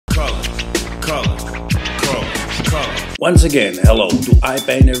Once again, hello to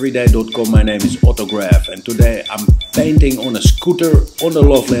ipainteveryday.com. My name is Ottograph and today I'm painting on a scooter on the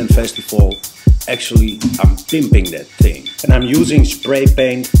Loveland festival. Actually, I'm pimping that thing. And I'm using spray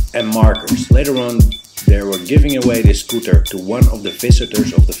paint and markers. Later on, they were giving away this scooter to one of the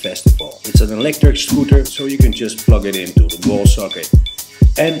visitors of the festival. It's an electric scooter, so you can just plug it into the wall socket.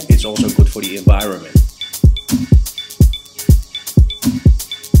 And it's also good for the environment.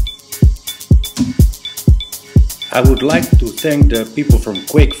 I would like to thank the people from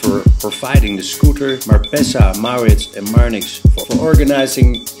Quick for providing the scooter, Marpessa, Maurits and Marnix for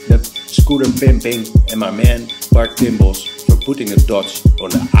organizing the scooter pimping, and my man Bart Timbos for putting the dots on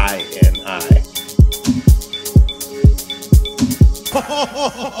the I and I.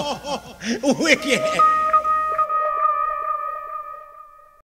 Wicked!